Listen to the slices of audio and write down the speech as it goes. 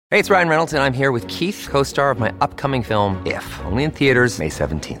Hey, it's Ryan Reynolds, and I'm here with Keith, co-star of my upcoming film, If, only in theaters May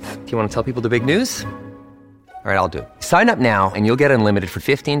 17th. Do you want to tell people the big news? All right, I'll do it. Sign up now and you'll get unlimited for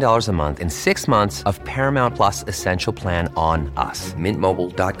 $15 a month and 6 months of Paramount Plus Essential Plan on us.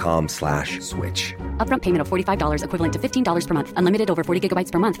 MintMobile.com/switch. Upfront payment of $45 equivalent to $15 per month. Unlimited over 40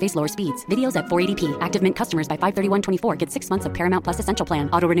 gigabytes per month. Face lower speeds. Videos at 480p. Active Mint customers by 531.24 get 6 months of Paramount Plus Essential Plan.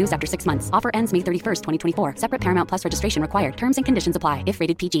 Auto renews after 6 months. Offer ends May 31st, 2024. Separate Paramount Plus registration required. Terms and conditions apply if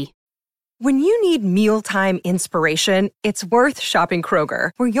rated PG. When you need mealtime inspiration, it's worth shopping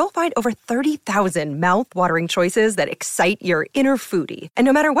Kroger, where you'll find over 30,000 mouth-watering choices that excite your inner foodie. And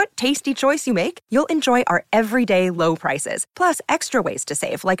no matter what tasty choice you make, you'll enjoy our everyday low prices, plus extra ways to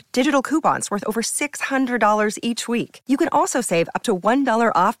save, like digital coupons worth over $600 each week. You can also save up to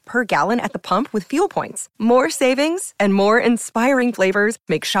 $1 off per gallon at the pump with fuel points. More savings and more inspiring flavors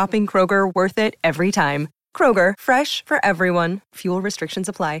make shopping Kroger worth it every time. Kroger, fresh for everyone. Fuel restrictions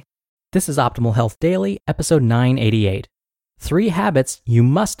apply. This is Optimal Health Daily, episode 988. 3 Habits You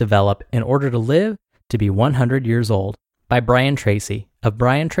Must Develop in Order to Live to be 100 Years Old by Brian Tracy of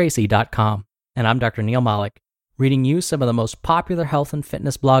briantracy.com. And I'm Dr. Neil Malik, reading you some of the most popular health and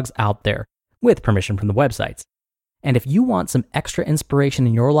fitness blogs out there, with permission from the websites. And if you want some extra inspiration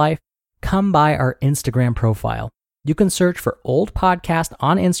in your life, come by our Instagram profile. You can search for Old Podcast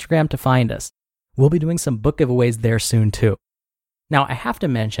on Instagram to find us. We'll be doing some book giveaways there soon too. Now, I have to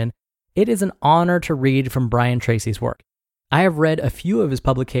mention, it is an honor to read from Brian Tracy's work. I have read a few of his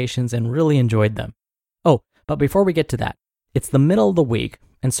publications and really enjoyed them. Oh, but before we get to that, it's the middle of the week,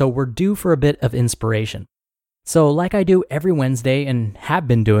 and so we're due for a bit of inspiration. So like I do every Wednesday and have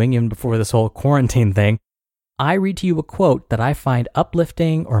been doing even before this whole quarantine thing, I read to you a quote that I find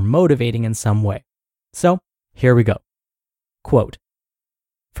uplifting or motivating in some way. So here we go. Quote,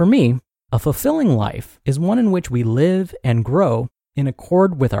 "For me, a fulfilling life is one in which we live and grow in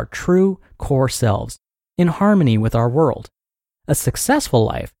accord with our true core selves, in harmony with our world. A successful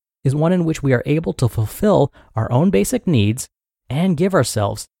life is one in which we are able to fulfill our own basic needs and give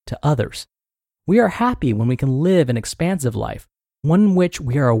ourselves to others. We are happy when we can live an expansive life, one in which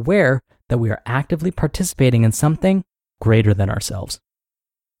we are aware that we are actively participating in something greater than ourselves."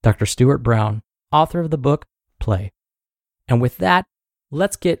 Dr. Stuart Brown, author of the book, Play. And with that,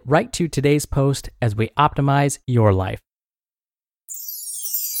 let's get right to today's post as we optimize your life.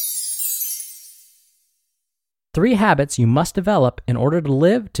 3 Habits You Must Develop in Order to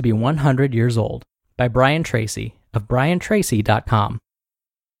Live to be 100 Years Old by Brian Tracy of briantracy.com.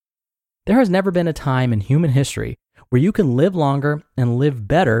 There has never been a time in human history where you can live longer and live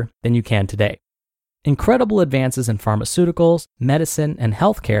better than you can today. Incredible advances in pharmaceuticals, medicine, and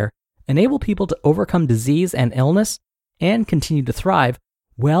healthcare enable people to overcome disease and illness and continue to thrive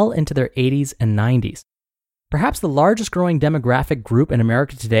well into their 80s and 90s. Perhaps the largest growing demographic group in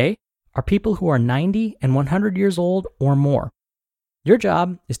America today are people who are 90 and 100 years old or more. Your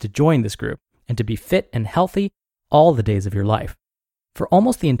job is to join this group and to be fit and healthy all the days of your life. For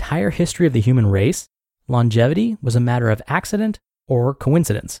almost the entire history of the human race, longevity was a matter of accident or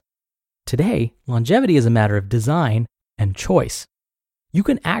coincidence. Today, longevity is a matter of design and choice. You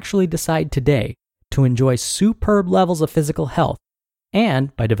can actually decide today to enjoy superb levels of physical health,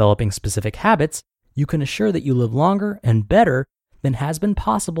 and by developing specific habits, you can assure that you live longer and better than has been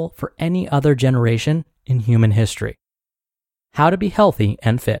possible for any other generation in human history. How to be healthy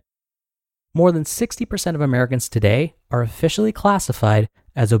and fit. More than 60% of Americans today are officially classified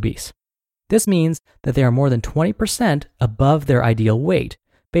as obese. This means that they are more than 20% above their ideal weight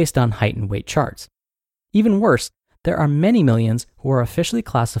based on height and weight charts. Even worse, there are many millions who are officially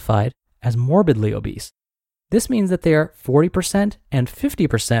classified as morbidly obese. This means that they are 40% and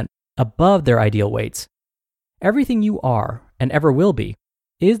 50% above their ideal weights. Everything you are and ever will be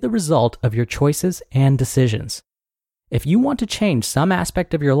is the result of your choices and decisions. If you want to change some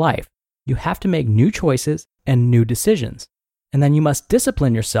aspect of your life, you have to make new choices and new decisions, and then you must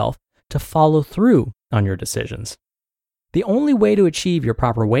discipline yourself to follow through on your decisions. The only way to achieve your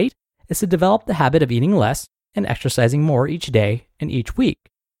proper weight is to develop the habit of eating less and exercising more each day and each week.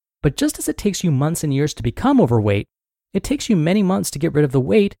 But just as it takes you months and years to become overweight, it takes you many months to get rid of the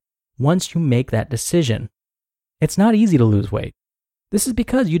weight once you make that decision. It's not easy to lose weight. This is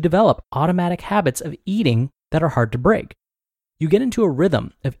because you develop automatic habits of eating that are hard to break. You get into a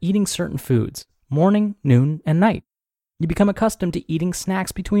rhythm of eating certain foods, morning, noon, and night. You become accustomed to eating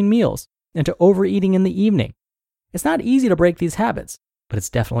snacks between meals and to overeating in the evening. It's not easy to break these habits, but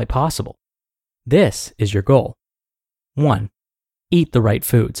it's definitely possible. This is your goal. 1. Eat the right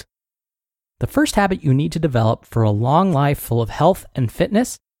foods. The first habit you need to develop for a long life full of health and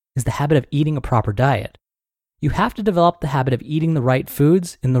fitness is the habit of eating a proper diet. you have to develop the habit of eating the right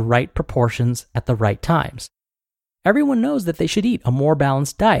foods in the right proportions at the right times. Everyone knows that they should eat a more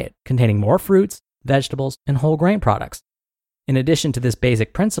balanced diet containing more fruits, vegetables, and whole grain products. In addition to this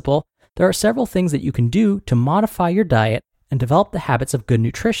basic principle, there are several things that you can do to modify your diet and develop the habits of good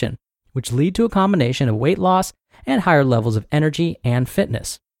nutrition, which lead to a combination of weight loss and higher levels of energy and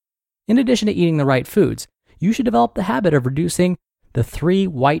fitness. In addition to eating the right foods, you should develop the habit of reducing the 3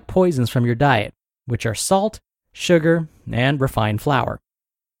 white poisons from your diet, which are salt, sugar, and refined flour.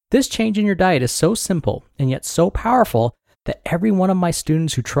 This change in your diet is so simple and yet so powerful that every one of my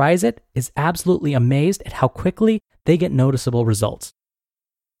students who tries it is absolutely amazed at how quickly they get noticeable results.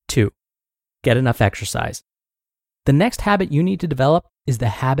 2. Get enough exercise. The next habit you need to develop is the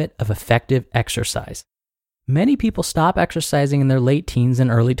habit of effective exercise. Many people stop exercising in their late teens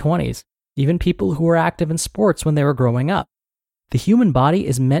and early 20s, even people who were active in sports when they were growing up. The human body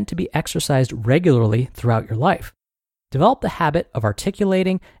is meant to be exercised regularly throughout your life. Develop the habit of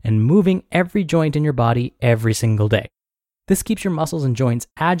articulating and moving every joint in your body every single day. This keeps your muscles and joints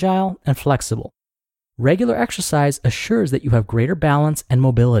agile and flexible. Regular exercise assures that you have greater balance and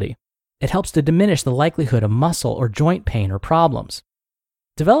mobility. It helps to diminish the likelihood of muscle or joint pain or problems.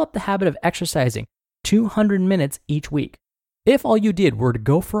 Develop the habit of exercising 200 minutes each week. If all you did were to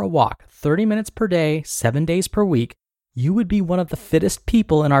go for a walk 30 minutes per day, 7 days per week, you would be one of the fittest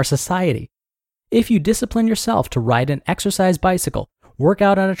people in our society. If you discipline yourself to ride an exercise bicycle, work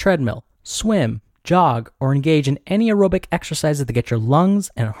out on a treadmill, swim, jog, or engage in any aerobic exercises that get your lungs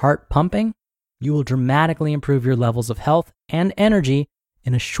and heart pumping, you will dramatically improve your levels of health and energy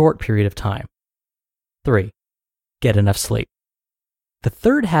in a short period of time. 3. Get enough sleep. The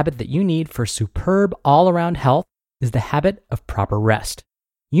third habit that you need for superb all-around health is the habit of proper rest.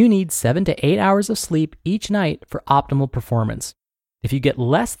 You need 7 to 8 hours of sleep each night for optimal performance. If you get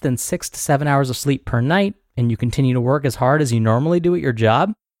less than 6 to 7 hours of sleep per night and you continue to work as hard as you normally do at your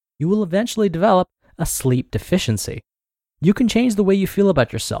job, you will eventually develop a sleep deficiency. You can change the way you feel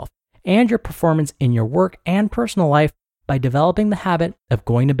about yourself and your performance in your work and personal life by developing the habit of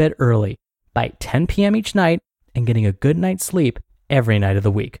going to bed early by 10 p.m. each night and getting a good night's sleep every night of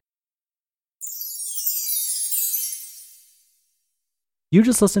the week. You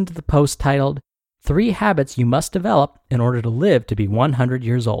just listened to the post titled 3 Habits You Must Develop in Order to Live to be 100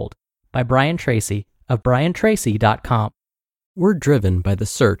 Years Old by Brian Tracy of briantracy.com. We're driven by the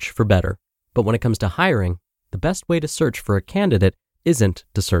search for better, but when it comes to hiring, the best way to search for a candidate isn't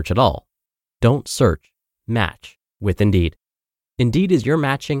to search at all. Don't search, match with Indeed. Indeed is your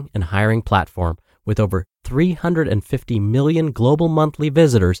matching and hiring platform with over 350 million global monthly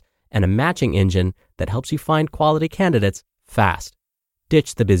visitors and a matching engine that helps you find quality candidates fast.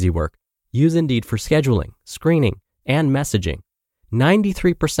 Ditch the busy work. Use Indeed for scheduling, screening, and messaging.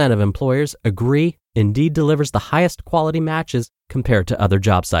 93% of employers agree Indeed delivers the highest quality matches compared to other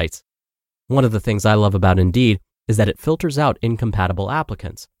job sites. One of the things I love about Indeed is that it filters out incompatible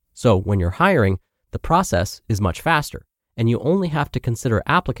applicants. So when you're hiring, the process is much faster, and you only have to consider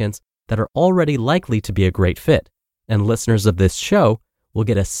applicants that are already likely to be a great fit. And listeners of this show will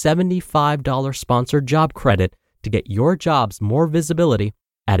get a $75 sponsored job credit to get your jobs more visibility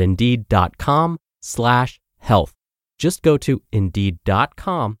at Indeed.com/health. Just go to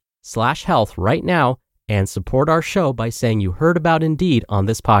Indeed.com/health right now and support our show by saying you heard about Indeed on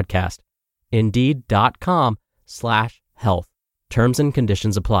this podcast. Indeed.com/health. Terms and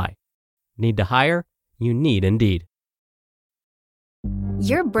conditions apply. Need to hire? You need Indeed.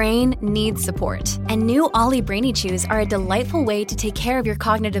 Your brain needs support, and new Ollie Brainy Chews are a delightful way to take care of your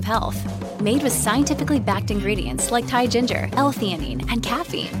cognitive health. Made with scientifically backed ingredients like Thai ginger, L-theanine, and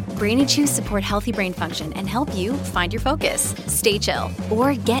caffeine, Brainy Chews support healthy brain function and help you find your focus, stay chill,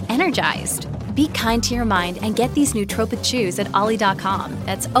 or get energized. Be kind to your mind and get these nootropic chews at ollie.com.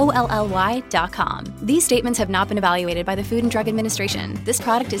 That's OLLY.com. These statements have not been evaluated by the Food and Drug Administration. This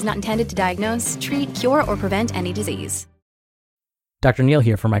product is not intended to diagnose, treat, cure, or prevent any disease. Dr. Neil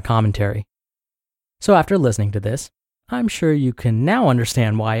here for my commentary. So after listening to this, I'm sure you can now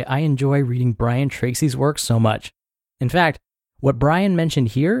understand why I enjoy reading Brian Tracy's work so much. In fact, what Brian mentioned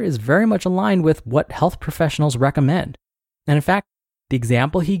here is very much aligned with what health professionals recommend. And in fact, the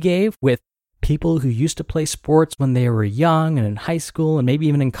example he gave with people who used to play sports when they were young and in high school and maybe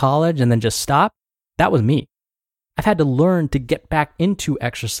even in college and then just stop, that was me. I've had to learn to get back into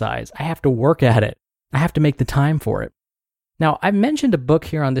exercise. I have to work at it. I have to make the time for it. Now, I've mentioned a book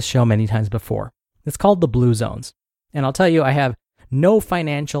here on this show many times before. It's called The Blue Zones. And I'll tell you, I have no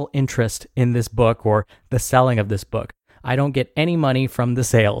financial interest in this book or the selling of this book. I don't get any money from the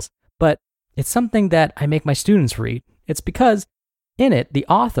sales, but it's something that I make my students read. It's because in it, the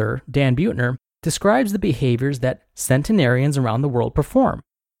author, Dan Buettner, describes the behaviors that centenarians around the world perform.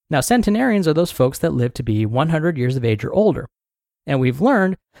 Now, centenarians are those folks that live to be 100 years of age or older. And we've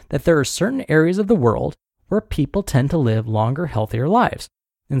learned that there are certain areas of the world where people tend to live longer, healthier lives.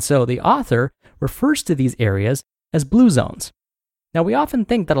 And so the author refers to these areas as blue zones. Now, we often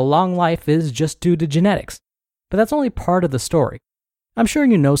think that a long life is just due to genetics, but that's only part of the story. I'm sure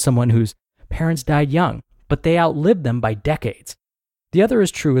you know someone whose parents died young, but they outlived them by decades. The other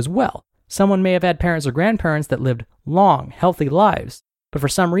is true as well. Someone may have had parents or grandparents that lived long, healthy lives, but for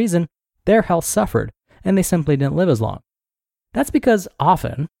some reason, their health suffered, and they simply didn't live as long. That's because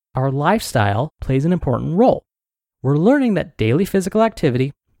often, our lifestyle plays an important role. We're learning that daily physical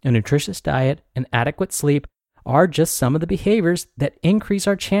activity, a nutritious diet, and adequate sleep are just some of the behaviors that increase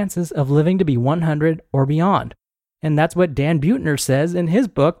our chances of living to be 100 or beyond. And that's what Dan Buettner says in his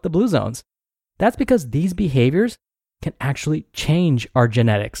book, The Blue Zones. That's because these behaviors can actually change our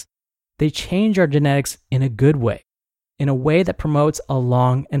genetics. They change our genetics in a good way, in a way that promotes a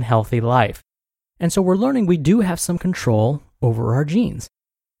long and healthy life. And so we're learning we do have some control over our genes.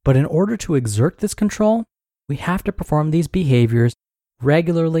 But in order to exert this control, we have to perform these behaviors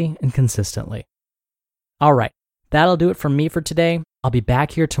regularly and consistently. All right, that'll do it from me for today. I'll be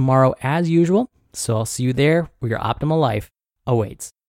back here tomorrow as usual, so I'll see you there where your optimal life awaits.